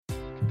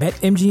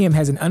BetMGM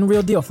has an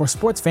unreal deal for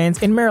sports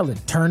fans in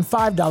Maryland. Turn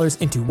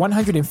 $5 into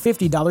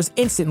 $150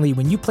 instantly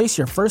when you place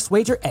your first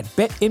wager at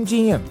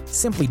BetMGM.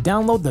 Simply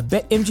download the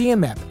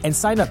BetMGM app and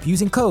sign up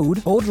using code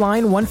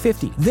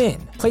OldLine150.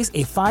 Then, place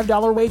a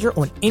 $5 wager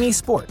on any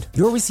sport.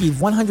 You'll receive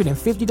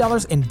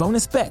 $150 in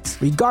bonus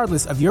bets,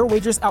 regardless of your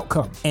wager's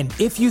outcome. And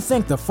if you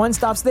think the fun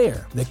stops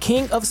there, the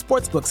King of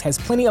Sportsbooks has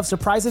plenty of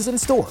surprises in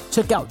store.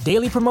 Check out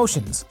daily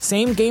promotions,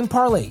 same-game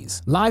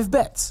parlays, live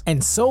bets,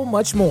 and so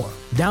much more.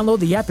 Download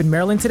the app in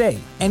Maryland today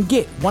and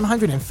get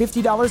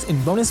 $150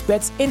 in bonus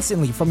bets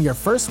instantly from your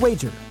first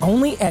wager.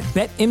 Only at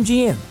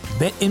BetMGM.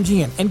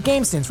 BetMGM and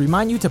GameSense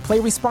remind you to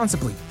play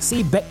responsibly.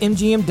 See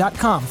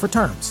BetMGM.com for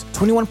terms.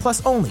 21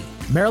 plus only.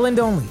 Maryland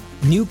only.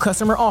 New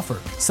customer offer.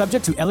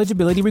 Subject to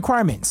eligibility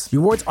requirements.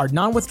 Rewards are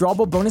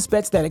non-withdrawable bonus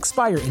bets that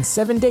expire in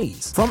 7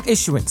 days. From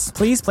issuance,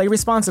 please play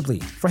responsibly.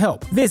 For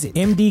help, visit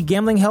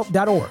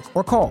mdgamblinghelp.org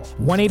or call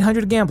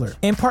 1-800-GAMBLER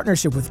in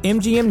partnership with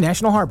MGM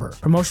National Harbor.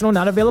 Promotional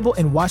not available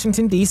in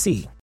Washington,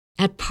 D.C.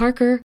 At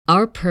Parker,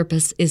 our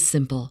purpose is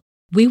simple.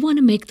 We want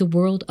to make the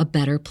world a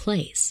better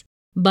place.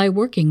 By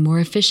working more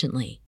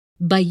efficiently,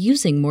 by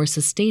using more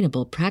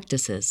sustainable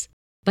practices,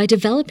 by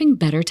developing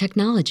better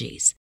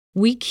technologies,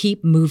 we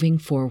keep moving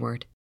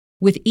forward.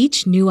 With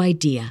each new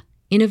idea,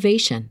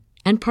 innovation,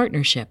 and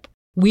partnership,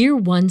 we're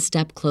one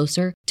step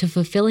closer to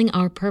fulfilling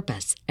our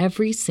purpose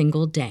every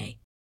single day.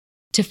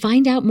 To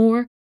find out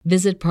more,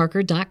 visit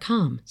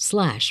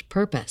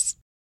parker.com/purpose.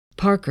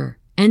 Parker,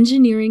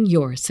 engineering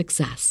your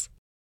success.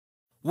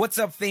 What's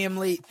up,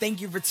 family? Thank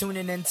you for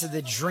tuning in to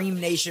the Dream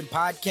Nation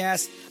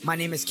podcast. My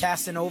name is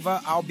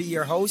Casanova. I'll be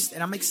your host,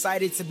 and I'm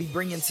excited to be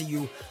bringing to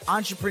you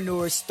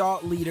entrepreneurs,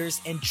 thought leaders,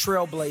 and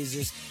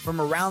trailblazers from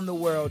around the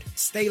world.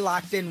 Stay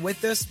locked in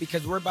with us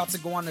because we're about to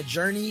go on a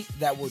journey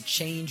that will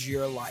change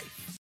your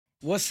life.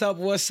 What's up,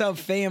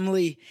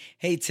 family?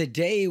 Hey,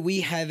 today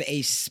we have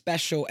a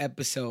special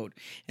episode,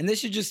 and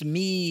this is just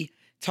me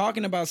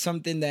talking about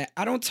something that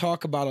I don't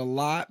talk about a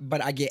lot,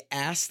 but I get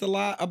asked a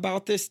lot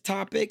about this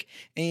topic,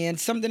 and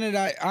something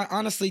that I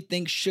honestly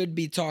think should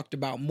be talked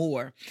about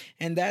more,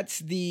 and that's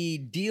the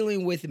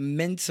dealing with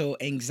mental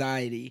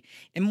anxiety,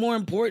 and more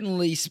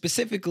importantly,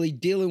 specifically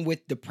dealing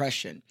with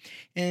depression.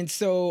 And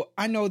so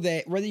I know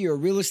that whether you're a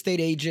real estate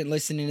agent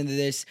listening to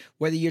this,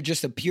 whether you're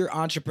just a pure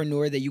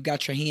entrepreneur that you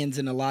got your hands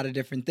in a lot of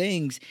different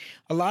things,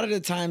 a lot of the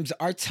times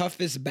our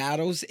toughest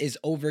battles is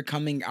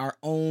overcoming our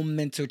own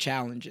mental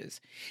challenges.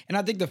 And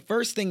I think the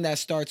first thing that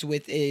starts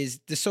with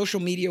is the social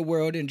media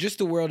world and just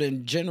the world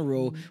in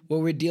general, where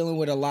we're dealing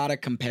with a lot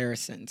of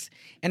comparisons.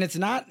 And it's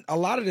not a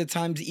lot of the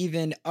times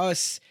even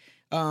us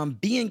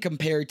being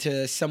compared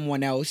to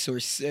someone else or,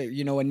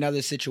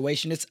 another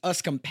situation. It's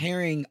us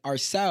comparing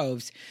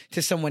ourselves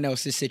to someone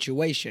else's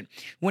situation.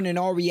 When in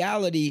all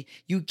reality,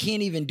 you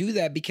can't even do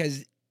that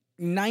because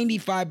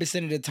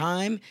 95% of the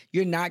time,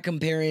 you're not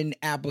comparing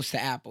apples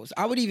to apples.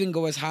 I would even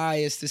go as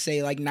high as to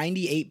say like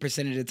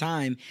 98% of the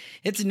time,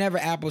 it's never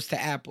apples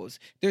to apples.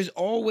 There's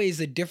always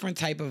a different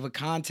type of a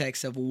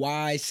context of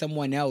why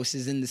someone else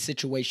is in the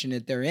situation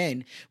that they're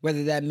in,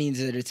 whether that means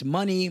that it's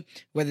money,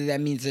 whether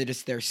that means that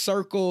it's their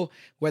circle,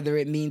 whether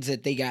it means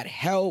that they got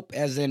help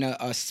as in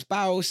a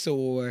spouse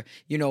or,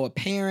 a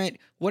parent,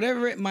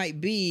 whatever it might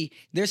be,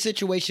 their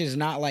situation is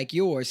not like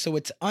yours. So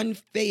it's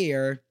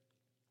unfair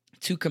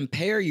to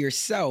compare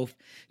yourself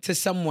to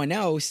someone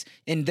else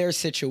in their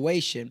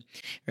situation,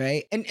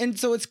 right? And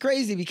so it's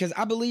crazy because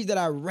I believe that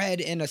I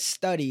read in a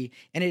study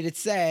and it had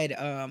said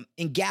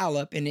in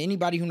Gallup, and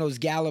anybody who knows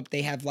Gallup,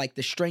 they have like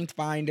the strength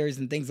finders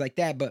and things like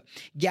that, but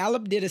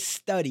Gallup did a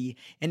study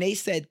and they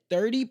said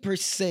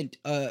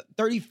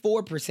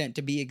 34%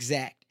 to be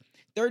exact,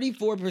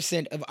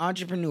 34% of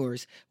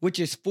entrepreneurs, which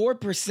is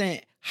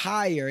 4%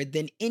 higher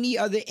than any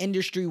other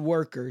industry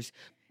workers,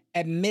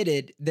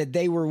 admitted that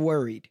they were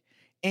worried.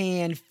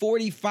 And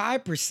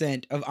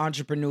 45% of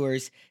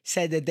entrepreneurs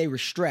said that they were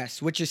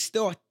stressed, which is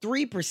still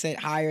 3%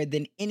 higher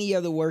than any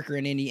other worker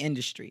in any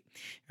industry,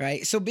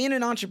 right? So being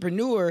an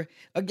entrepreneur,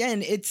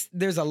 again,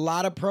 there's a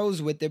lot of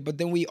pros with it, but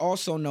then we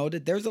also know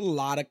that there's a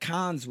lot of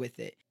cons with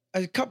it.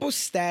 A couple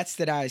stats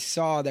that I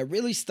saw that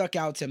really stuck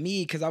out to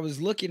me because I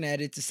was looking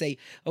at it to say,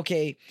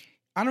 okay,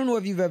 I don't know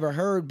if you've ever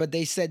heard, but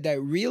they said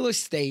that real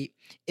estate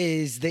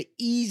is the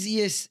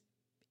easiest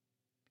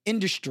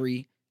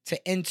industry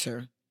to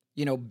enter.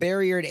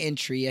 Barrier to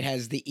entry, it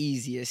has the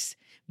easiest,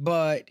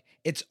 but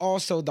it's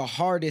also the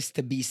hardest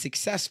to be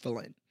successful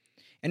in.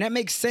 And that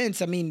makes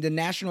sense. I mean, the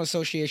National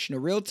Association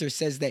of Realtors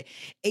says that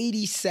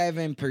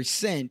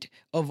 87%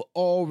 of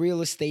all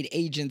real estate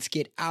agents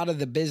get out of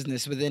the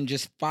business within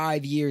just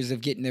 5 years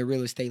of getting their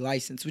real estate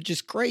license, which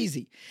is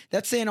crazy.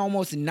 That's saying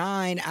almost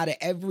 9 out of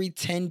every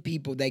 10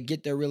 people that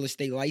get their real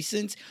estate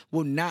license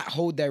will not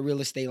hold their real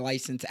estate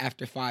license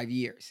after 5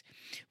 years.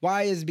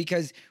 Why is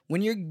because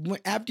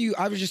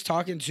I was just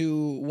talking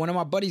to one of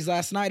my buddies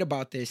last night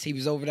about this. He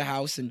was over the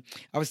house and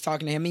I was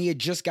talking to him. He had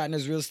just gotten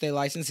his real estate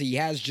license. He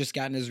has just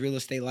gotten his real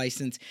estate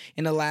license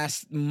in the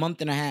last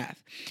month and a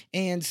half.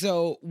 And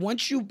so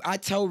I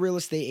tell real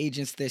estate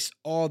agents this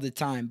all the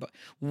time, but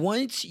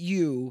once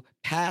you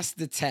pass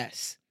the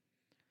test,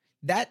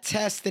 that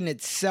test in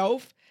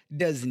itself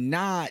does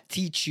not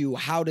teach you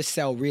how to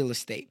sell real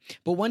estate.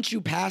 But once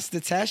you pass the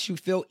test, you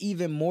feel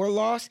even more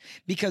lost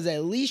because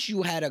at least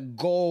you had a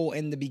goal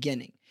in the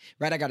beginning,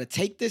 right? I got to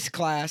take this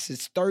class.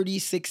 It's 30,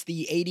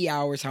 60, 80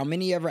 hours, how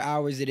many ever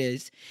hours it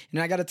is.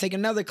 And I got to take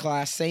another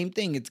class, same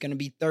thing. It's going to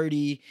be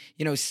 30,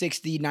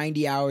 60,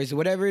 90 hours,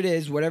 whatever it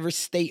is, whatever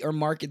state or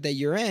market that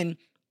you're in.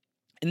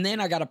 And then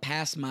I got to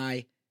pass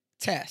my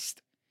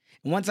test.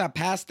 And once I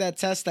pass that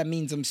test, that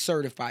means I'm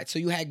certified. So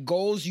you had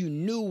goals, you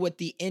knew what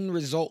the end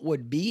result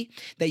would be,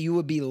 that you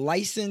would be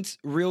licensed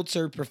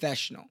realtor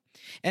professional.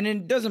 And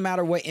it doesn't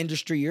matter what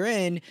industry you're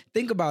in.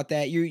 Think about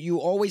that. You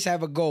always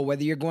have a goal,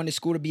 whether you're going to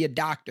school to be a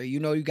doctor. You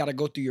got to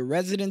go through your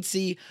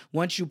residency.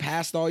 Once you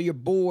passed all your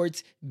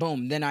boards,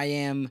 boom, then I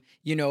am,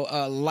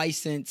 a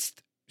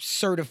licensed,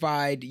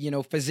 certified,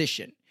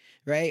 physician,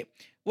 right?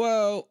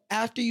 Well,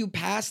 after you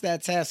pass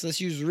that test, let's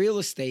use real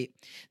estate,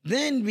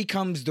 then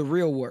becomes the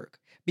real work.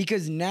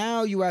 Because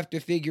now you have to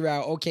figure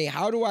out, okay,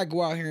 how do I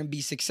go out here and be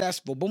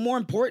successful? But more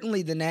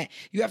importantly than that,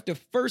 you have to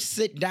first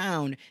sit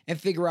down and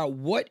figure out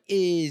what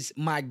is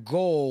my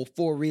goal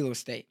for real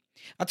estate.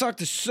 I talk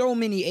to so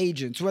many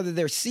agents, whether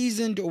they're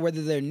seasoned or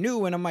whether they're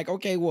new, and I'm like,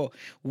 okay, well,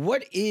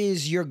 what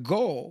is your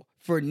goal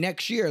for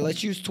next year?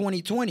 Let's use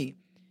 2020.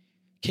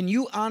 Can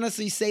you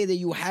honestly say that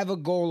you have a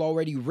goal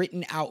already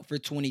written out for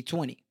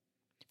 2020?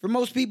 For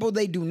most people,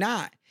 they do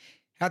not.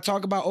 I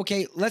talk about,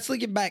 okay, let's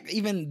look it back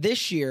even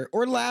this year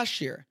or last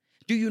year.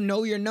 Do you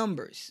know your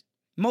numbers?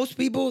 Most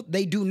people,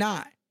 they do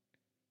not.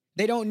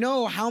 They don't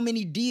know how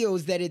many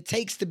deals that it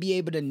takes to be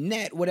able to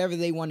net whatever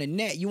they want to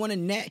net. You want to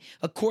net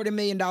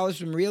 $250,000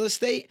 from real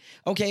estate?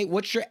 Okay,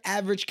 what's your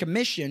average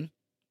commission?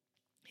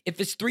 If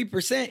it's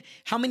 3%,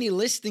 how many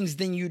listings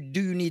then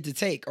do you need to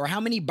take? Or how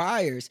many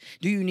buyers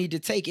do you need to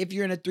take if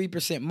you're in a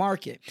 3%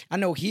 market? I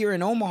know here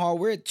in Omaha,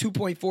 we're at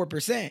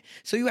 2.4%.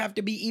 So you have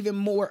to be even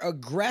more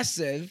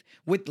aggressive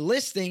with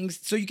listings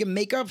so you can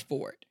make up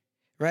for it,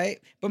 right?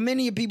 But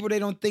many people, they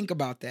don't think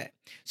about that.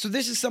 So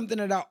this is something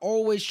that I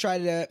always try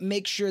to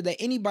make sure that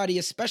anybody,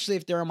 especially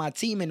if they're on my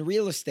team in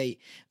real estate,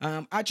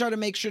 I try to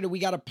make sure that we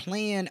got a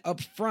plan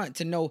up front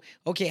to know,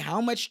 okay,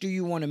 how much do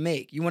you want to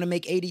make? You want to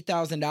make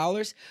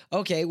 $80,000?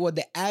 Okay, well,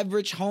 the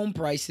average home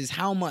price is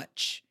how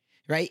much?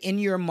 Right, in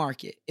your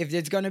market. If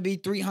it's going to be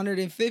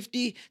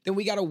 $350, then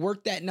we got to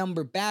work that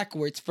number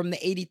backwards from the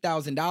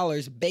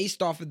 $80,000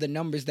 based off of the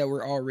numbers that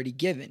we're already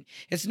given.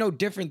 It's no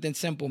different than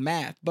simple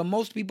math. But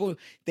most people,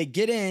 they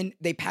get in,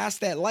 they pass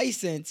that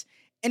license,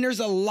 and there's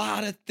a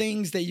lot of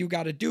things that you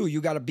got to do.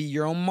 You got to be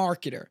your own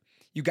marketer.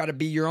 You got to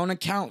be your own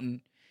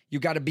accountant. You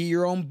got to be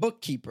your own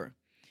bookkeeper.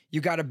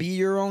 You got to be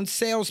your own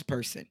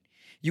salesperson.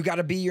 You got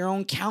to be your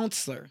own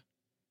counselor.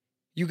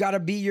 You got to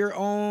be your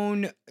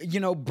own,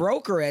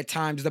 broker at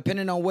times,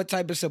 depending on what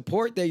type of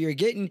support that you're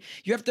getting.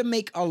 You have to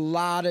make a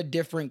lot of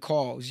different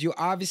calls. You're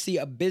obviously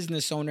a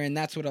business owner, and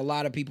that's what a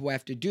lot of people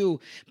have to do.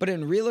 But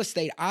in real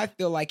estate, I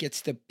feel like it's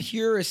the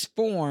purest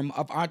form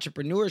of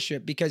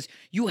entrepreneurship because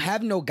you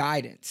have no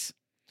guidance.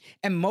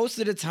 And most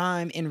of the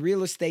time in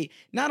real estate,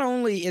 not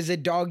only is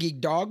it dog eat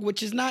dog,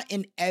 which is not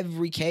in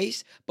every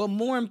case, but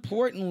more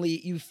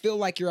importantly, you feel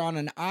like you're on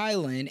an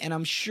island. And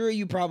I'm sure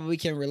you probably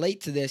can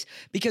relate to this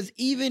because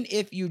even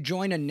if you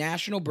join a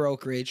national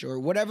brokerage or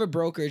whatever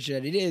brokerage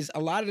that it is, a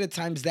lot of the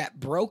times that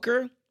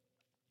broker,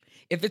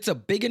 if it's a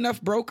big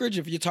enough brokerage,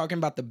 if you're talking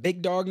about the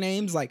big dog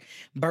names like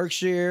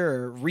Berkshire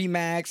or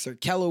Remax or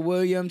Keller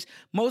Williams,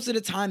 most of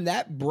the time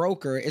that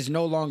broker is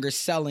no longer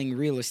selling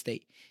real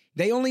estate.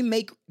 They only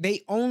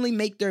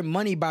make their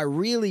money by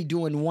really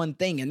doing one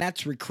thing, and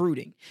that's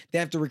recruiting. They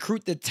have to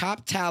recruit the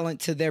top talent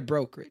to their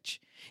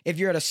brokerage. If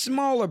you're at a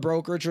smaller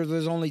brokerage or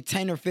there's only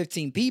 10 or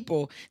 15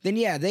 people, then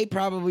yeah, they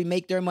probably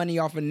make their money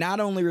off of not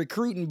only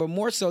recruiting, but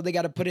more so they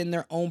got to put in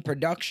their own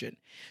production.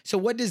 So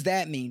what does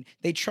that mean?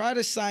 They try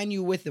to sign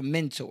you with a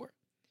mentor.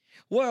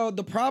 Well,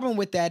 the problem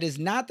with that is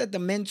not that the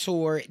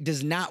mentor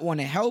does not want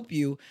to help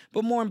you,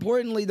 but more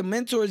importantly, the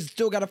mentor has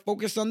still got to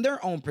focus on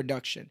their own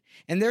production.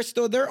 And they're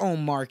still their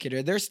own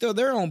marketer. They're still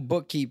their own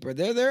bookkeeper.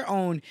 They're their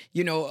own,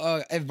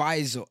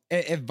 advisory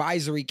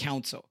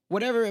council,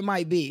 whatever it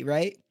might be,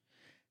 right?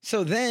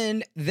 So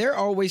then they're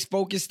always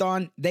focused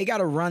on, they got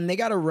to run.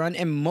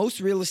 And most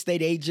real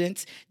estate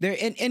agents,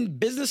 and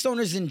business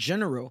owners in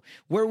general,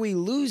 where we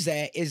lose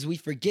at is we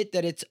forget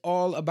that it's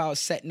all about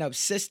setting up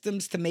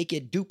systems to make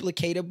it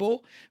duplicatable,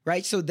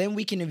 right? So then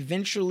we can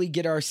eventually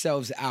get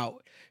ourselves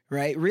out.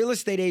 Right? Real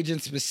estate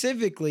agents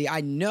specifically, I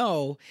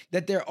know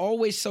that they're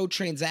always so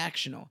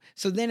transactional.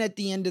 So then at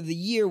the end of the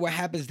year, what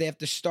happens? They have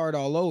to start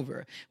all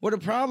over. Well, the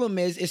problem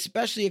is,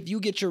 especially if you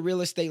get your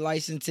real estate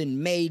license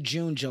in May,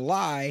 June,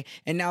 July,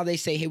 and now they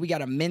say, hey, we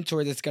got a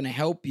mentor that's going to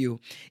help you.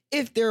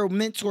 If they're a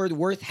mentor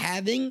worth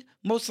having,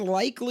 most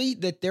likely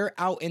that they're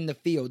out in the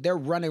field. They're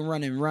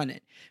running,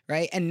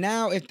 right? And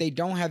now if they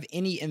don't have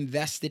any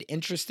invested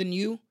interest in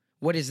you,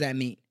 what does that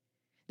mean?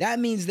 That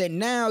means that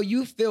now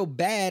you feel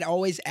bad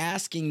always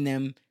asking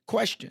them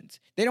questions.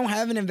 They don't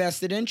have an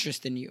invested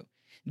interest in you.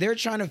 They're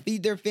trying to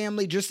feed their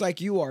family just like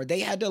you are.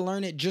 They had to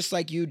learn it just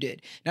like you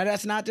did. Now,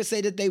 that's not to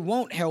say that they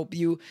won't help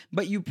you,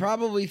 but you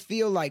probably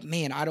feel like,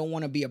 man, I don't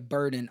want to be a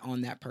burden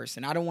on that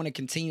person. I don't want to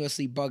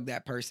continuously bug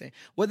that person.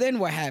 Well, then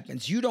what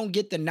happens? You don't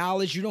get the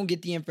knowledge, you don't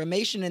get the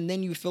information, and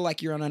then you feel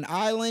like you're on an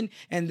island.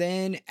 And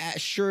then,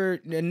 sure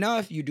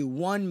enough, you do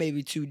one,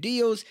 maybe two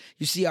deals.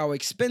 You see how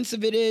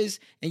expensive it is,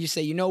 and you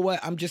say, you know what?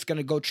 I'm just going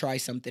to go try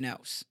something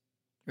else,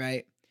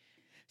 right?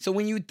 So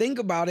when you think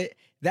about it,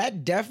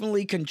 that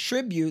definitely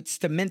contributes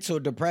to mental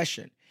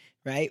depression,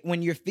 right?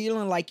 When you're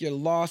feeling like you're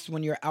lost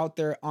when you're out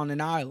there on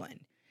an island.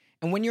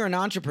 And when you're an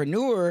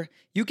entrepreneur,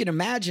 you can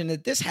imagine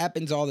that this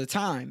happens all the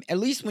time. At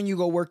least when you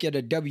go work at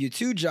a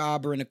W-2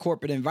 job or in a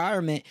corporate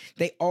environment,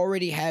 they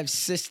already have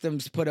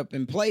systems put up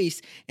in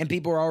place and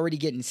people are already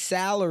getting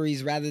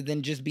salaries rather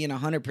than just being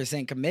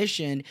 100%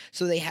 commission.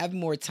 So they have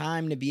more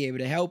time to be able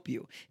to help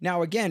you.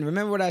 Now, again,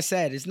 remember what I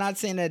said. It's not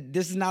saying that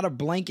this is not a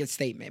blanket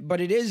statement, but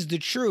it is the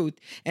truth.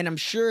 And I'm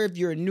sure if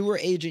you're a newer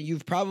agent,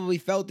 you've probably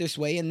felt this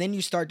way. And then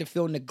you start to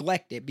feel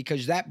neglected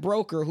because that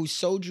broker who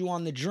sold you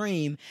on the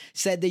dream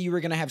said that you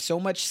were going to have so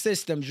much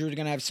systems, you were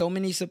going to have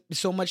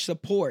so much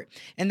support,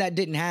 and that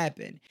didn't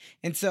happen.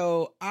 And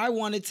so I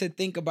wanted to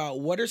think about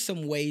what are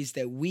some ways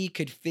that we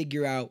could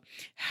figure out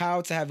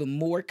how to have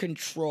more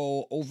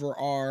control over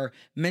our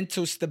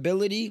mental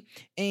stability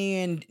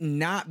and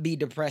not be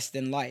depressed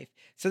in life.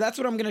 So that's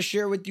what I'm going to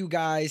share with you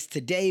guys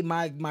today.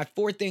 My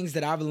 4 things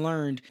that I've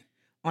learned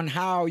on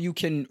how you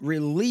can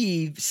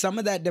relieve some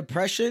of that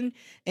depression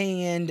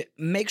and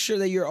make sure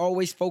that you're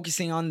always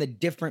focusing on the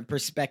different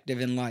perspective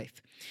in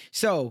life.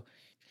 So,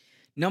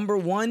 number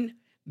 1,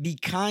 be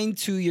kind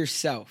to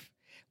yourself.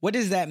 What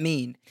does that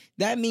mean?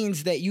 That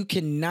means that you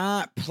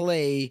cannot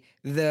play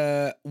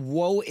the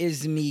woe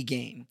is me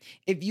game.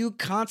 If you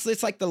constantly,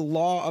 it's like the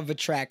law of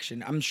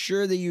attraction. I'm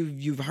sure that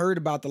you've heard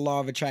about the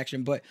law of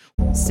attraction, but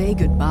say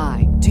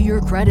goodbye to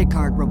your credit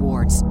card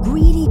rewards.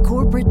 Greedy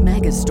corporate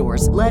mega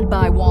stores, led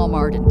by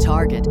Walmart and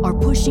Target, are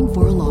pushing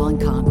for a law in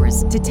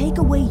Congress to take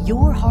away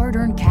your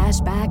hard-earned cash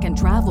back and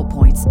travel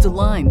points to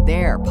line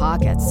their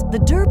pockets. The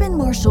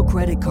Durbin-Marshall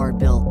credit card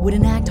bill would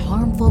enact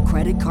harmful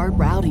credit card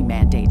routing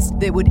mandates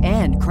that would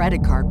end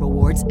credit card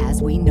rewards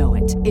as we know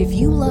it. If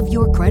you love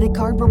your credit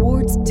card rewards,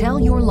 tell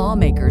your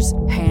lawmakers,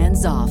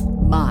 hands off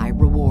my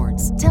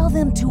rewards. Tell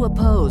them to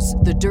oppose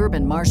the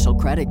Durbin-Marshall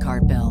credit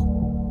card bill.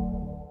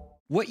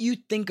 What you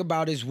think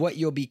about is what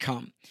you'll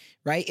become,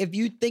 right? If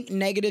you think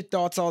negative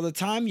thoughts all the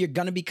time, you're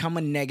going to become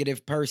a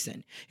negative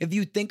person. If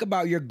you think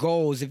about your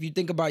goals, if you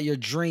think about your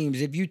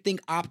dreams, if you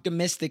think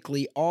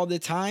optimistically all the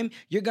time,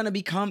 you're going to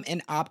become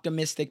an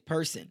optimistic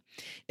person.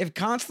 If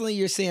constantly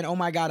you're saying, oh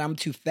my God, I'm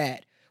too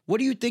fat, what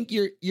do you think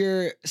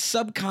your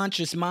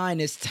subconscious mind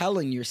is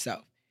telling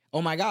yourself?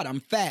 Oh my God,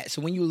 I'm fat.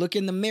 So when you look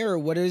in the mirror,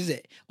 what is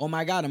it? Oh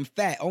my God, I'm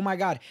fat. Oh my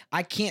God,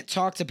 I can't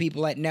talk to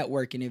people at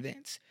networking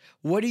events.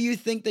 What do you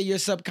think that your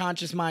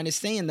subconscious mind is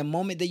saying? The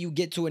moment that you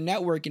get to a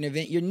networking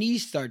event, your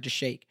knees start to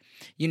shake.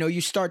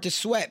 You start to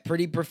sweat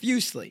pretty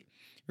profusely,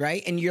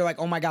 right? And you're like,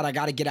 oh my God, I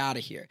got to get out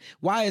of here.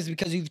 Why? Is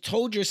because you've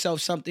told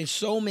yourself something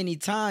so many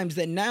times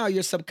that now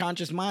your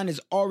subconscious mind is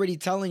already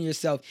telling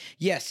yourself,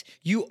 yes,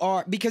 you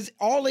are, because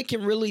all it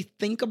can really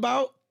think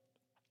about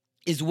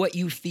is what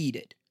you feed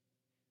it.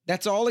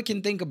 That's all it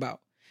can think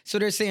about. So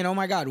they're saying, oh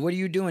my God, what are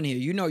you doing here?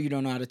 You know you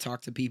don't know how to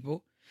talk to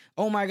people.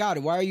 Oh my God,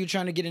 why are you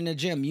trying to get in the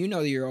gym? You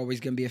know that you're always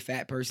going to be a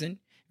fat person,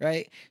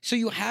 right? So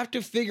you have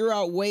to figure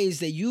out ways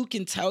that you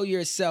can tell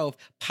yourself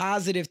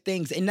positive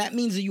things. And that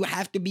means that you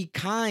have to be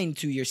kind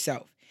to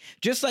yourself.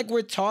 Just like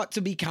we're taught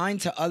to be kind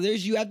to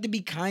others, you have to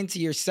be kind to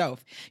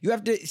yourself. You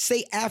have to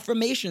say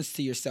affirmations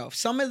to yourself.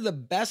 Some of the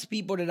best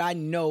people that I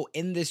know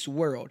in this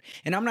world,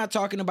 and I'm not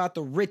talking about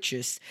the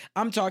richest,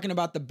 I'm talking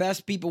about the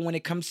best people when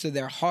it comes to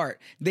their heart.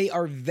 They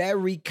are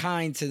very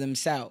kind to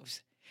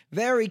themselves.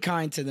 Very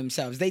kind to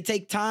themselves. They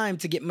take time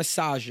to get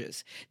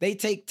massages. They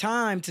take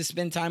time to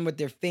spend time with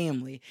their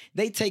family.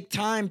 They take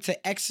time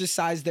to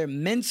exercise their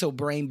mental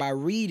brain by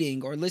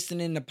reading or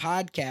listening to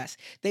podcasts.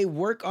 They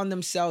work on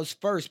themselves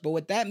first. But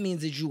what that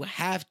means is you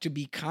have to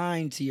be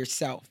kind to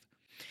yourself.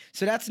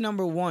 So that's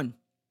number 1.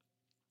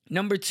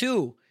 Number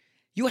 2,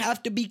 you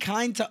have to be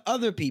kind to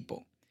other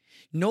people.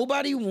 You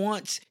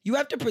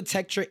have to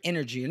protect your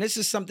energy. And this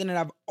is something that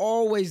I've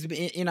always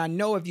been, and I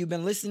know if you've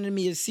been listening to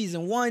me in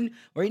season 1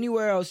 or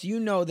anywhere else, you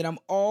know that I'm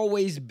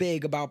always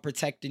big about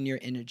protecting your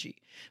energy.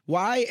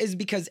 Why? Is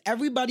because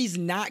everybody's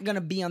not going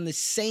to be on the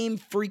same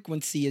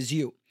frequency as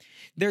you.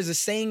 There's a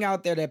saying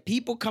out there that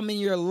people come in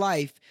your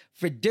life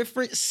for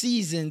different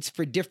seasons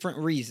for different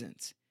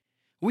reasons.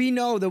 We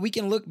know that we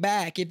can look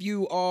back if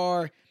you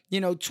are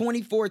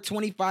 24,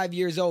 25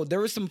 years old. There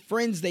were some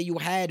friends that you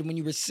had when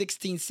you were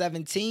 16,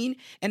 17.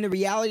 And the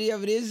reality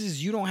of it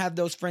is you don't have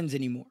those friends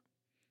anymore.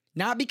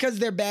 Not because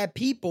they're bad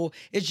people.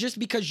 It's just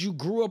because you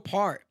grew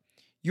apart.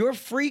 Your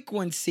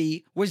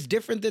frequency was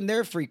different than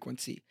their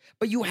frequency.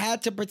 But you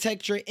had to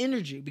protect your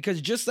energy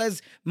because just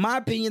as, my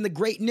opinion, the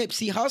great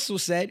Nipsey Hussle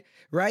said,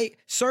 right?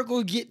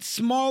 Circle gets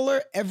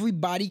smaller.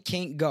 Everybody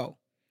can't go.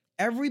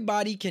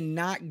 Everybody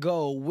cannot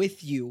go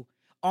with you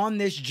on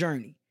this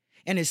journey.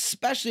 And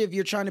especially if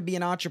you're trying to be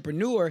an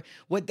entrepreneur,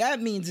 what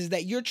that means is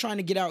that you're trying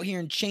to get out here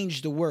and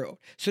change the world.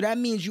 So that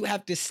means you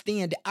have to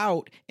stand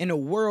out in a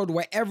world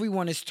where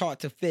everyone is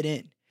taught to fit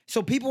in.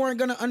 So people aren't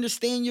going to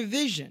understand your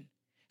vision.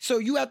 So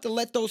you have to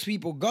let those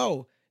people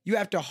go. You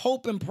have to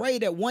hope and pray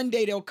that one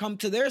day they'll come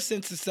to their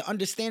senses to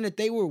understand that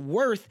they were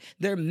worth,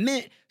 they're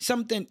meant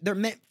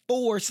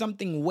for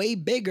something way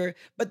bigger.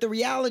 But the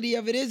reality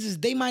of it is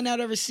they might not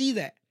ever see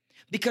that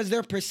because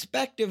their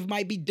perspective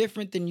might be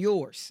different than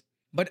yours.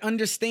 But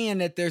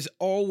understand that there's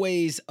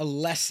always a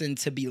lesson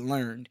to be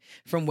learned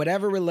from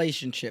whatever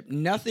relationship.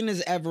 Nothing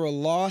is ever a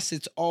loss.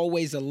 It's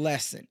always a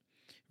lesson,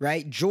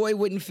 right? Joy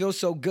wouldn't feel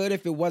so good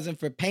if it wasn't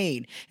for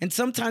pain. And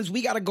sometimes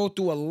we got to go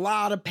through a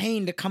lot of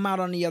pain to come out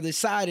on the other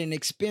side and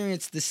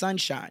experience the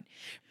sunshine.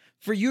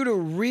 For you to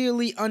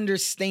really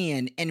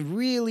understand and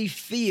really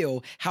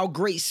feel how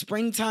great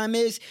springtime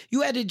is,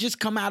 you had to just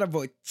come out of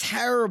a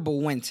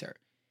terrible winter.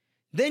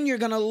 Then you're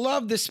going to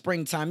love the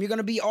springtime. You're going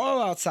to be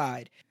all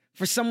outside.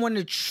 For someone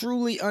to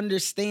truly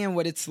understand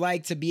what it's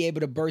like to be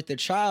able to birth a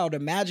child,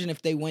 imagine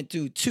if they went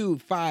through 2,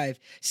 5,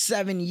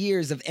 7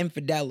 years of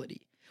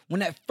infidelity.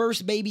 When that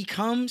first baby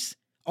comes,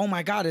 oh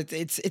my God,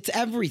 it's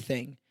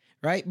everything,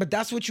 right? But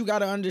that's what you got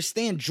to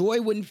understand. Joy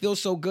wouldn't feel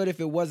so good if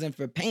it wasn't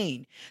for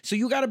pain. So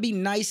you got to be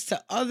nice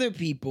to other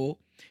people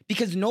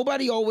because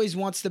nobody always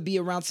wants to be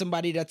around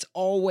somebody that's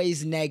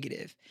always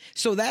negative.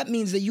 So that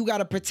means that you got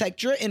to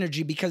protect your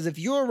energy because if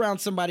you're around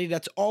somebody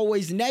that's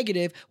always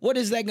negative, what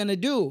is that going to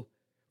do?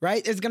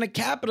 Right? It's going to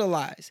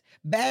capitalize.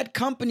 Bad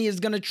company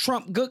is going to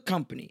trump good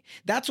company.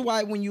 That's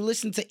why when you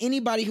listen to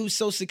anybody who's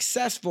so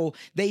successful,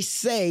 they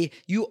say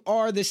you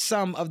are the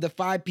sum of the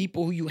 5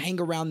 people who you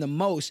hang around the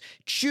most.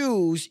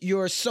 Choose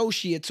your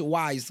associates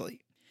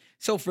wisely.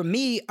 So for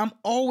me, I'm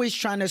always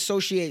trying to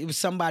associate with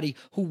somebody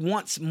who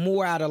wants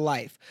more out of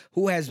life,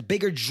 who has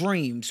bigger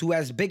dreams, who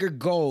has bigger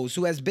goals,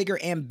 who has bigger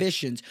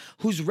ambitions,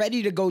 who's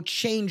ready to go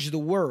change the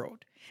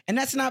world. And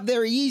that's not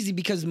very easy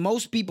because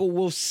most people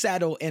will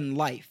settle in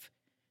life.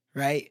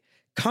 Right?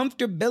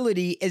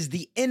 Comfortability is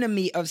the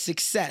enemy of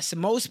success.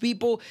 Most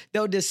people,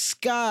 they'll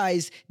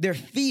disguise their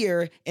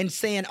fear in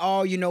saying,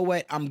 oh, you know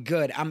what? I'm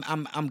good.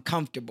 I'm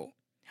comfortable.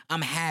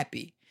 I'm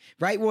happy.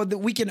 Right? Well,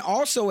 we can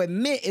also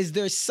admit is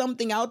there's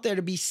something out there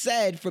to be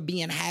said for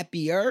being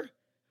happier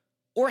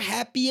or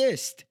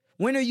happiest.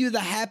 When are you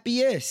the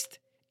happiest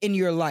in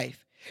your life?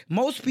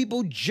 Most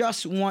people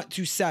just want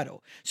to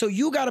settle. So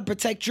you got to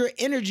protect your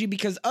energy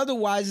because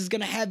otherwise it's going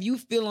to have you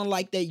feeling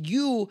like that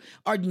you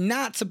are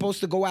not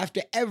supposed to go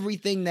after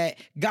everything that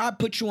God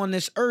put you on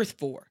this earth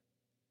for,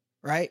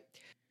 right?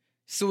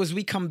 So as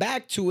we come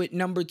back to it,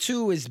 number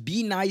 2 is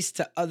be nice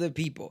to other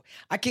people.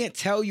 I can't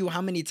tell you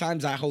how many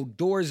times I hold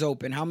doors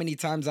open, how many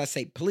times I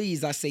say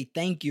please, I say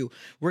thank you,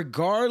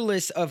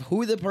 regardless of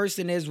who the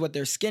person is, what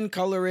their skin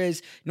color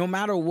is, no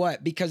matter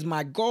what, because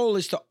my goal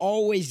is to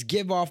always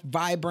give off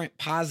vibrant,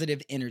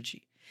 positive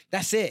energy.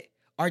 That's it.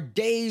 Our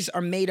days are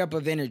made up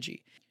of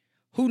energy.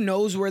 Who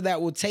knows where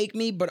that will take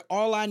me, but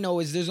all I know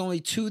is there's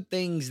only 2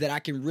 things that I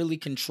can really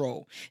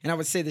control. And I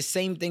would say the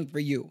same thing for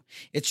you.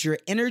 It's your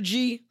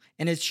energy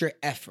and it's your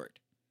effort,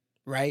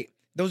 right?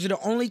 Those are the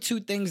only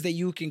 2 things that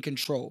you can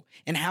control.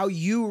 And how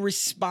you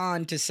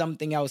respond to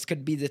something else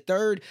could be the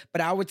third,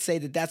 but I would say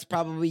that that's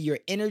probably your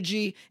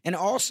energy and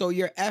also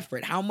your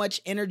effort. How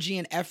much energy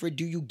and effort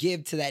do you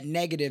give to that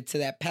negative, to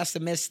that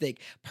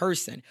pessimistic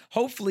person?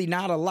 Hopefully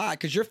not a lot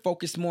because you're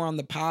focused more on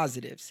the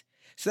positives.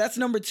 So that's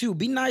number 2,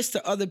 be nice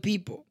to other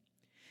people.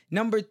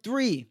 Number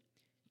 3,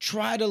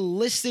 try to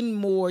listen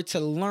more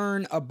to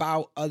learn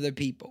about other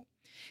people.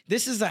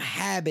 This is a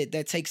habit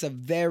that takes a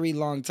very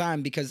long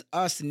time because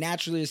us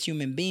naturally as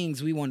human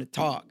beings, we want to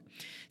talk.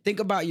 Think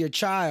about your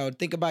child.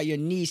 Think about your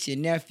niece, your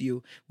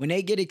nephew. When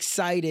they get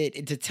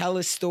excited to tell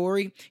a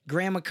story,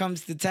 grandma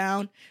comes to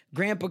town,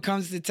 grandpa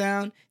comes to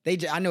town.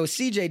 I know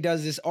CJ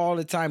does this all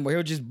the time where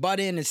he'll just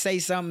butt in and say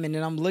something and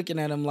then I'm looking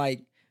at him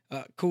like,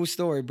 cool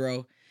story,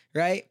 bro.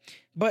 Right?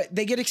 But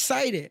they get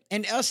excited.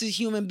 And us as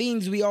human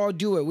beings, we all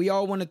do it. We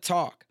all want to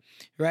talk.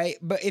 Right?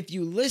 But if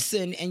you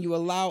listen and you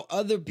allow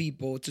other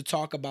people to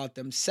talk about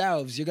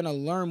themselves, you're going to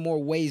learn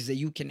more ways that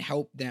you can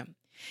help them.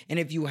 And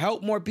if you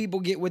help more people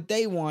get what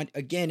they want,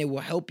 again, it will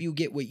help you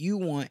get what you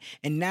want.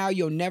 And now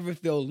you'll never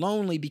feel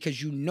lonely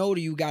because you know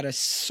that you got a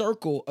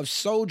circle of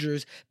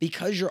soldiers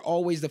because you're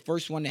always the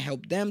first one to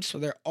help them. So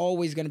they're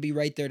always going to be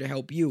right there to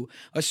help you.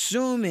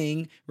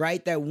 Assuming,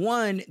 right, that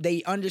 1,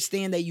 they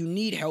understand that you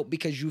need help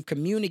because you've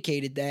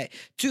communicated that.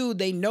 2,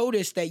 they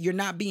notice that you're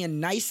not being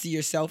nice to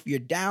yourself. You're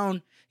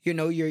down,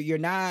 you're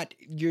not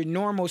your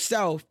normal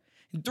self.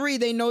 3,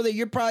 they know that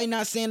you're probably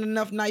not saying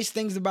enough nice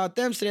things about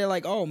them. So they're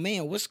like, oh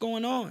man, what's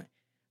going on?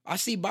 I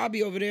see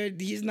Bobby over there.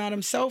 He's not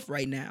himself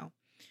right now.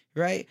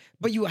 Right?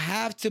 But you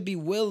have to be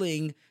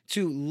willing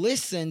to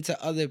listen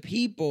to other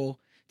people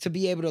to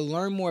be able to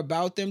learn more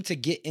about them, to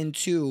get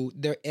into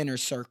their inner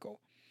circle.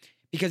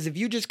 Because if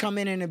you just come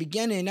in the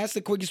beginning, that's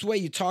the quickest way.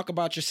 You talk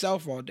about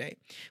yourself all day.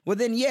 Well,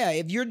 then, yeah,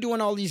 if you're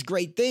doing all these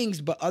great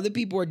things, but other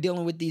people are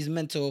dealing with these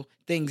mental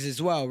things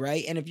as well,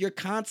 right? And if you're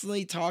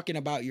constantly talking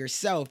about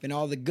yourself and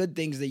all the good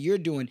things that you're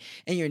doing,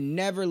 and you're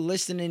never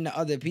listening to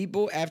other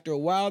people, after a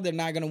while, they're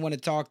not going to want to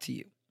talk to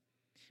you.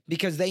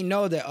 Because they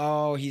know that,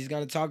 oh, he's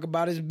going to talk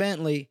about his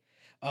Bentley.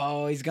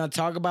 Oh, he's going to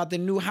talk about the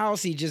new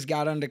house he just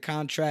got under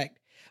contract.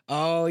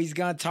 Oh, he's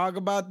going to talk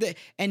about that.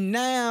 And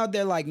now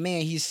they're like,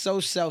 man, he's so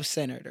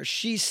self-centered, or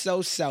she's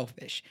so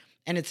selfish.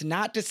 And it's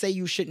not to say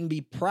you shouldn't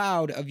be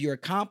proud of your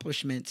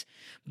accomplishments,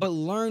 but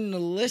learn to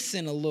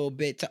listen a little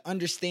bit to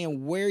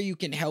understand where you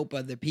can help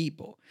other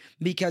people.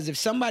 Because if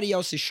somebody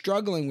else is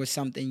struggling with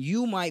something,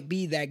 you might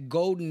be that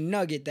golden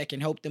nugget that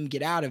can help them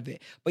get out of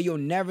it. But you'll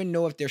never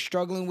know if they're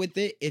struggling with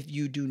it if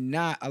you do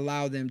not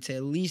allow them to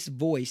at least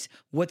voice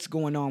what's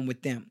going on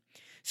with them.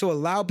 So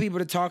allow people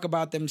to talk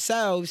about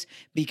themselves,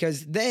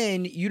 because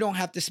then you don't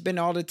have to spend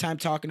all the time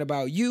talking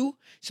about you.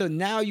 So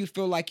now you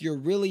feel like you're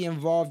really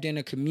involved in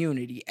a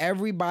community,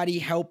 everybody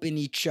helping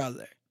each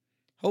other.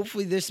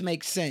 Hopefully this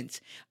makes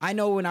sense. I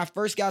know when I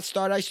first got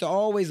started, I used to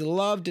always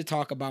love to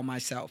talk about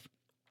myself.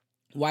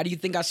 Why do you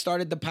think I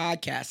started the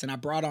podcast? And I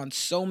brought on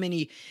so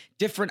many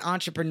different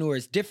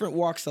entrepreneurs, different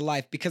walks of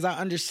life, because I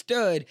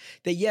understood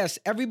that, yes,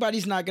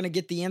 everybody's not going to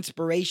get the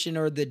inspiration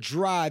or the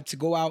drive to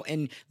go out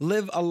and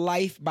live a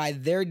life by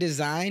their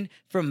design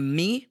from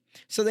me.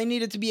 So they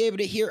needed to be able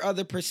to hear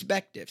other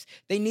perspectives.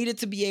 They needed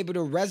to be able to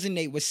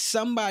resonate with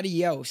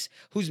somebody else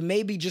who's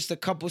maybe just a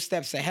couple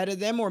steps ahead of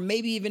them, or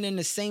maybe even in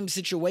the same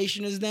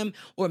situation as them,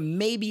 or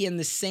maybe in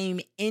the same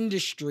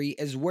industry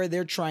as where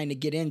they're trying to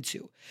get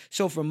into.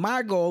 So for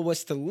my goal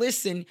was to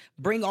listen,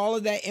 bring all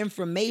of that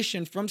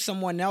information from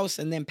someone else,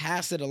 and then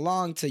pass it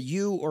along to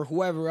you or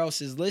whoever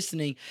else is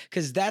listening,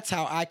 because that's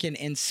how I can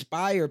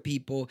inspire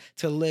people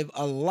to live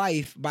a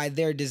life by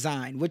their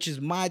design, which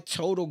is my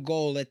total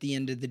goal at the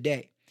end of the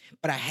day.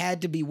 But I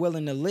had to be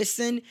willing to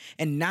listen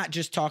and not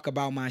just talk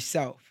about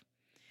myself.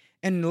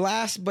 And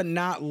last but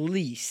not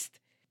least,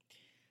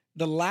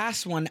 the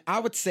last one I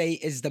would say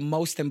is the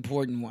most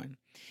important one.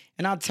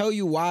 And I'll tell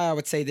you why I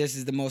would say this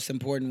is the most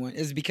important one,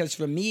 is because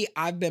for me,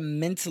 I've been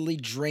mentally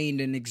drained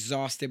and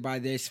exhausted by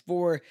this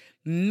for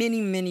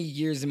many, many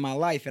years in my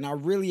life. And I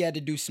really had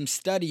to do some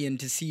studying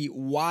to see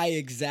why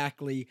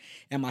exactly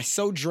am I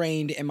so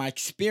drained? Am I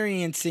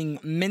experiencing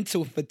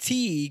mental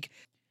fatigue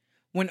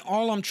when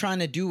all I'm trying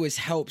to do is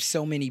help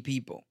so many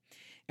people?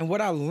 And what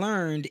I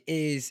learned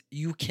is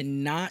you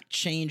cannot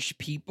change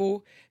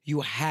people.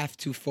 You have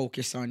to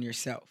focus on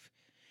yourself.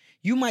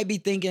 You might be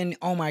thinking,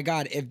 oh my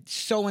God, if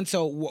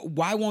so-and-so,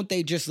 why won't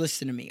they just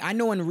listen to me? I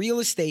know in real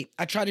estate,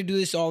 I try to do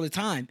this all the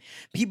time.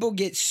 People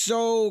get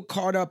so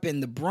caught up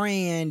in the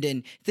brand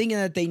and thinking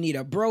that they need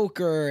a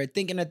broker,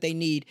 thinking that they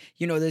need,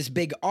 this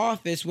big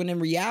office, when in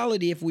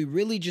reality, if we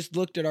really just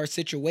looked at our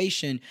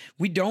situation,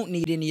 we don't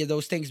need any of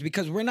those things,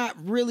 because we're not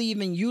really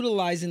even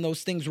utilizing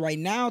those things right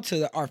now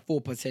to our full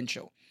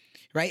potential.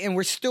 Right? And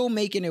we're still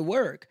making it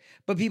work,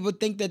 but people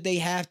think that they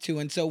have to.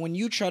 And so when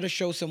you try to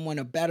show someone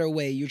a better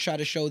way, you try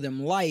to show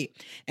them light,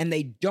 and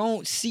they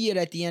don't see it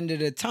at the end of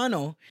the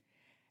tunnel,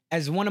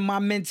 as one of my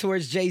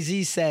mentors,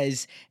 Jay-Z,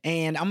 says,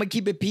 and I'm going to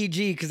keep it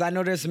PG because I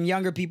know there's some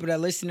younger people that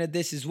listen to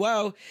this as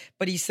well,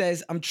 but he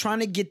says, I'm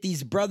trying to get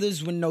these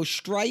brothers with no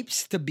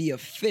stripes to be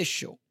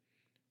official.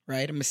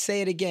 Right? I'm going to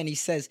say it again. He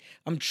says,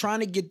 I'm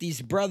trying to get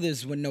these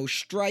brothers with no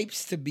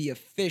stripes to be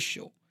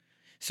official.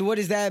 So what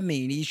does that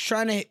mean? He's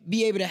trying to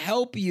be able to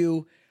help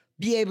you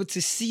be able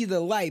to see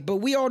the light. But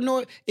we all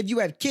know, if you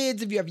have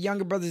kids, if you have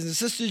younger brothers and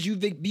sisters,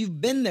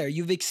 you've been there,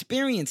 you've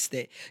experienced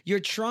it.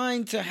 You're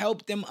trying to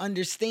help them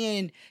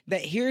understand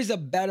that here's a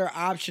better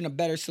option, a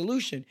better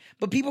solution.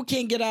 But people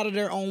can't get out of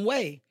their own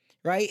way,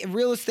 right? In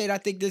real estate, I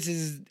think this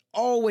is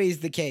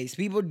always the case.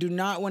 People do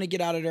not want to get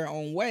out of their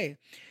own way.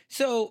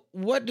 So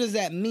what does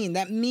that mean?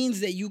 That means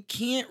that you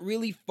can't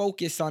really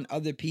focus on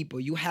other people.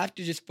 You have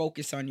to just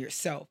focus on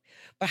yourself.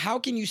 But how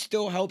can you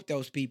still help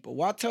those people?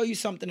 Well, I'll tell you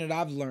something that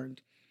I've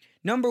learned.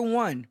 Number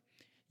one,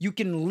 you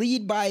can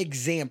lead by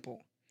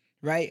example,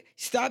 right?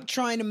 Stop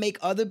trying to make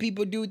other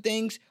people do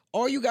things.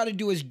 All you got to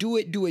do is do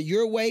it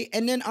your way.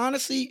 And then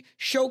honestly,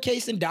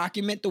 showcase and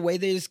document the way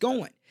that it's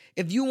going.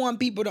 If you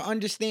want people to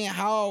understand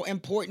how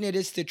important it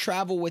is to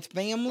travel with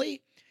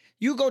family,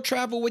 you go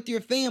travel with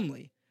your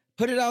family.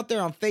 Put it out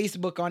there on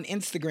Facebook, on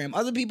Instagram.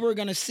 Other people are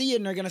going to see it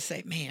and they're going to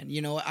say, man,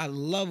 I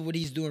love what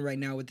he's doing right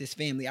now with his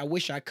family. I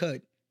wish I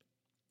could.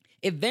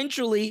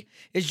 Eventually,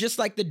 it's just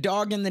like the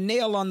dog and the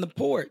nail on the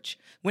porch.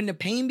 When the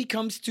pain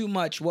becomes too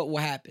much, what will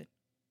happen?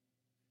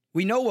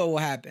 We know what will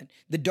happen.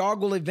 The dog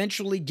will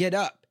eventually get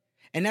up.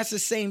 And that's the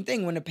same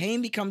thing. When the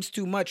pain becomes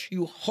too much,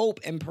 you hope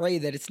and pray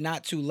that it's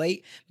not too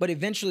late, but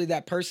eventually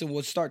that person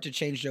will start to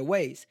change their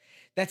ways.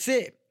 That's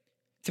it.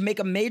 To make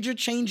a major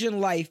change in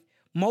life,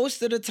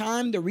 most of the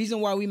time, the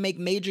reason why we make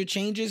major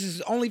changes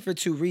is only for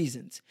two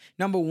reasons.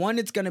 Number one,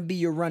 it's going to be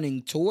you're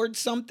running towards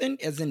something,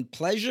 as in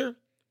pleasure.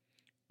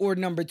 Or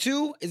number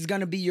two, it's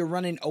going to be you're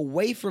running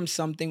away from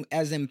something,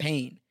 as in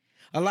pain.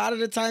 A lot of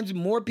the times,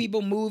 more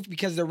people move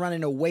because they're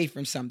running away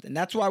from something.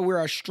 That's why we're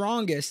our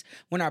strongest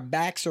when our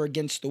backs are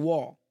against the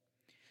wall.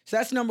 So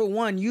that's number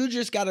one. You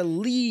just got to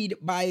lead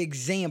by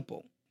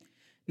example.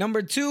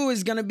 Number two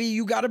is going to be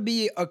you got to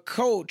be a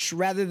coach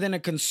rather than a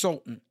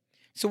consultant.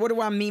 So what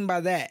do I mean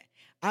by that?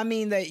 I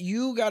mean that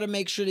you got to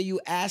make sure that you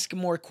ask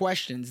more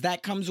questions.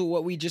 That comes with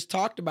what we just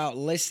talked about,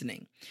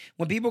 listening.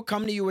 When people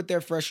come to you with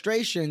their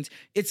frustrations,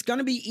 it's going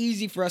to be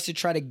easy for us to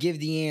try to give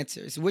the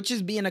answers, which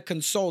is being a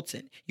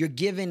consultant. You're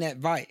giving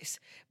advice.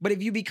 But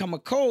if you become a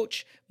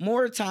coach,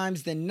 more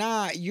times than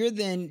not, you're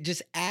then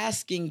just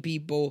asking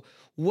people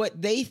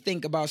what they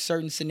think about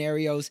certain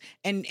scenarios.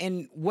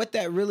 And what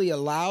that really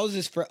allows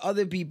is for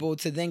other people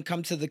to then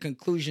come to the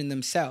conclusion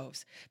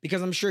themselves.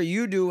 Because I'm sure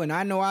you do, and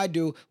I know I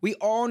do. We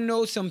all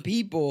know some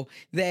people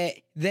that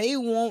they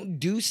won't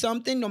do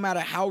something no matter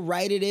how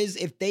right it is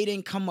if they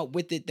didn't come up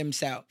with it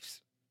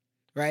themselves,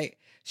 right?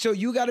 So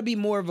you got to be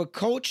more of a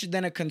coach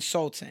than a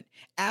consultant.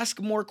 Ask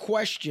more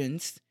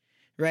questions,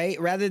 right?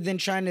 Rather than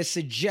trying to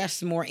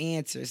suggest more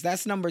answers.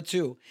 That's number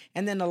two.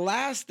 And then the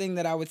last thing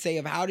that I would say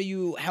of how do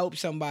you help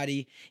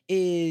somebody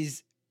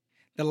is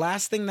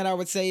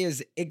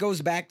it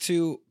goes back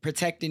to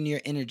protecting your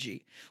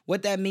energy.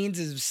 What that means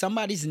is if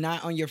somebody's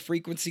not on your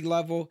frequency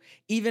level,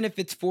 even if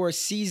it's for a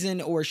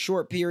season or a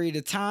short period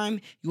of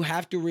time, you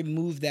have to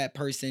remove that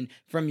person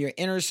from your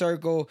inner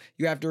circle.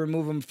 You have to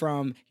remove them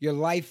from your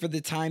life for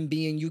the time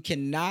being. You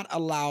cannot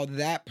allow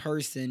that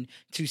person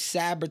to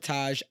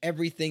sabotage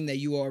everything that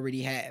you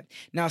already have.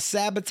 Now,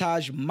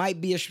 sabotage might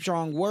be a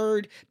strong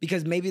word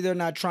because maybe they're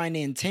not trying to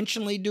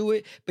intentionally do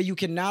it, but you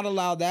cannot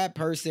allow that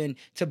person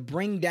to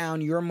bring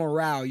down your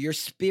morale, your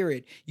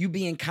spirit, you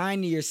being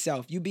kind to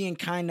yourself, you being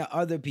kind to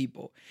other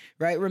people,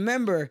 right?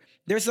 Remember,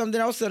 there's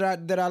something else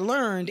that I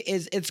learned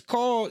is it's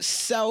called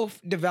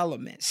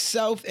self-development,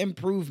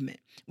 self-improvement,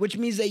 which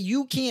means that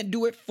you can't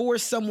do it for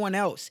someone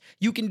else.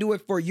 You can do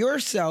it for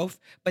yourself,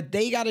 but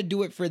they got to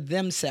do it for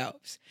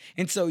themselves.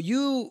 And so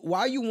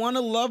while you want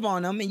to love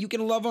on them, and you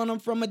can love on them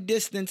from a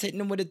distance, hitting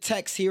them with a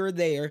text here or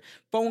there,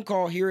 phone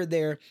call here or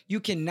there, you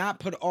cannot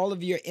put all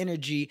of your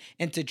energy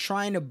into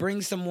trying to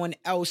bring someone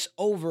else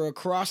over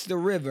across the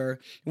river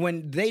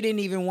when they didn't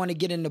even want to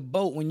get in the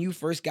boat when you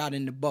first got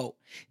in the boat.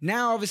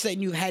 Now, all of a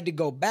sudden, you had to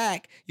go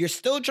back. You're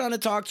still trying to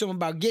talk to them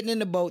about getting in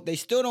the boat. They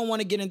still don't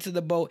want to get into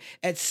the boat.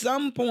 At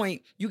some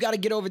point, you got to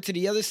get over to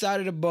the other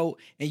side of the boat,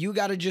 and you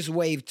got to just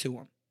wave to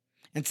them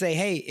and say,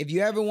 hey, if you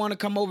ever want to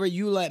come over,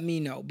 you let me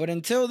know. But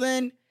until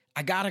then,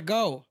 I got to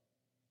go.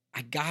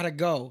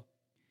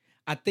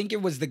 I think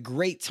it was the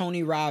great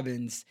Tony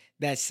Robbins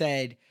that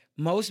said,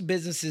 most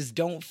businesses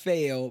don't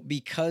fail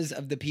because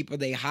of the people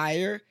they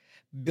hire,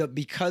 but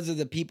because of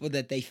the people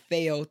that they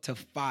fail to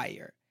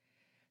fire.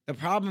 The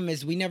problem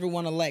is we never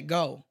want to let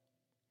go.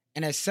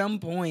 And at some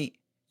point,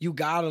 you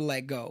got to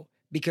let go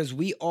because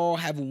we all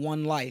have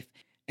one life.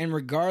 And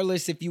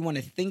regardless if you want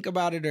to think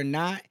about it or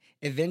not,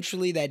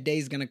 eventually that day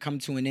is going to come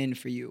to an end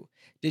for you.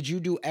 Did you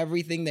do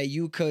everything that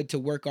you could to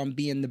work on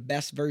being the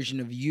best version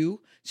of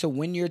you? So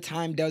when your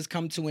time does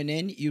come to an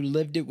end, you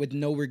lived it with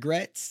no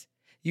regrets.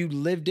 You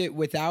lived it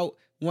without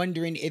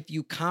wondering if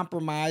you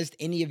compromised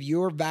any of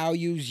your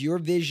values, your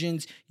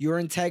visions, your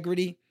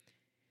integrity.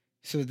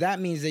 So that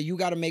means that you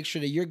got to make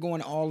sure that you're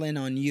going all in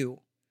on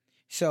you.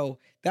 So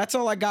that's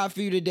all I got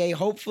for you today.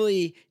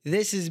 Hopefully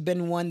this has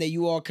been one that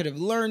you all could have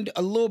learned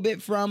a little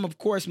bit from. Of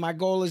course, my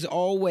goal is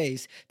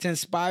always to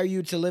inspire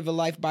you to live a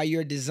life by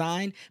your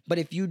design. But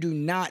if you do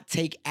not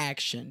take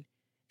action,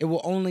 it will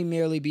only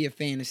merely be a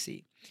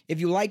fantasy. If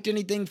you liked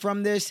anything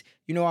from this,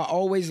 I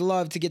always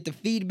love to get the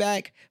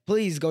feedback.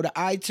 Please go to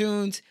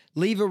iTunes,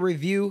 leave a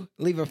review,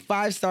 leave a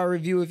 5-star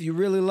review if you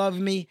really love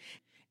me.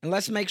 And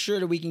let's make sure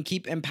that we can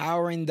keep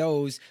empowering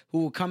those who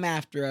will come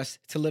after us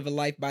to live a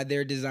life by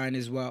their design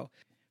as well.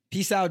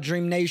 Peace out,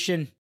 Dream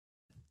Nation.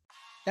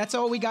 That's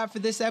all we got for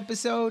this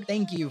episode.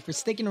 Thank you for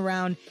sticking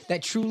around.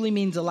 That truly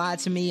means a lot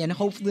to me, and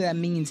hopefully that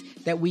means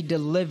that we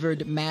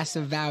delivered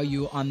massive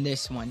value on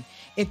this one.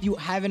 If you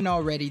haven't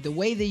already, the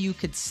way that you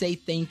could say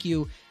thank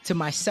you to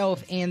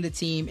myself and the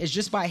team is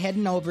just by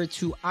heading over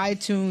to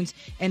iTunes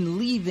and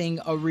leaving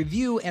a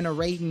review and a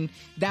rating.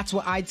 That's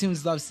what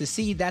iTunes loves to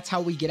see. That's how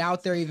we get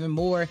out there even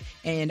more.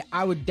 And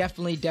I would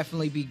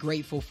definitely be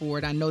grateful for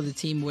it. I know the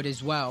team would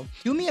as well.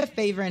 Do me a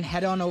favor and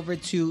head on over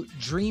to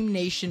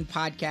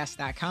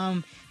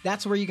dreamnationpodcast.com.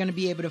 That's where you're going to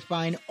be able to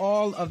find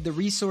all of the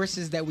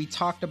resources that we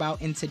talked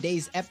about in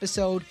today's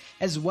episode,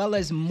 as well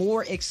as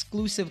more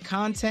exclusive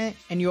content.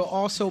 And you'll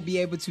also be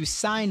able to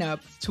sign up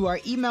to our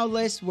email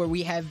list where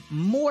we have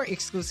more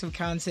exclusive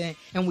content.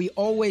 And we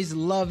always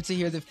love to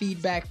hear the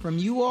feedback from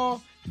you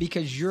all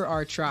because you're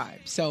our tribe.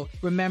 So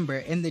remember,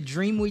 in the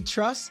dream we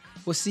trust,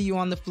 we'll see you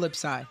on the flip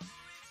side.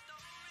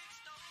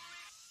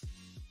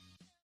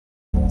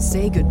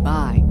 Say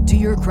goodbye to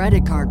your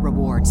credit card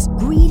rewards.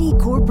 Greedy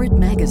corporate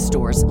mega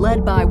stores,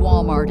 led by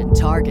Walmart and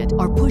Target,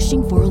 are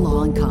pushing for a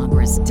law in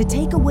Congress to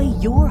take away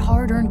your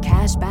hard-earned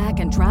cash back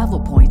and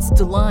travel points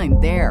to line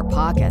their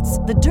pockets.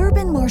 The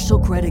Durbin-Marshall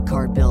credit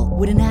card bill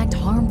would enact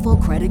harmful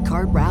credit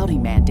card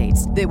routing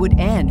mandates that would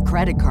end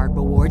credit card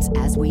rewards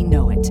as we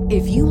know it.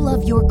 If you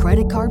love your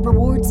credit card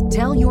rewards,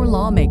 tell your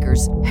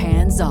lawmakers,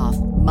 hands off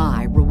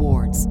my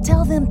rewards.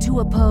 Tell them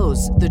to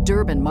oppose the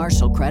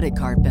Durbin-Marshall credit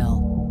card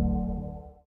bill.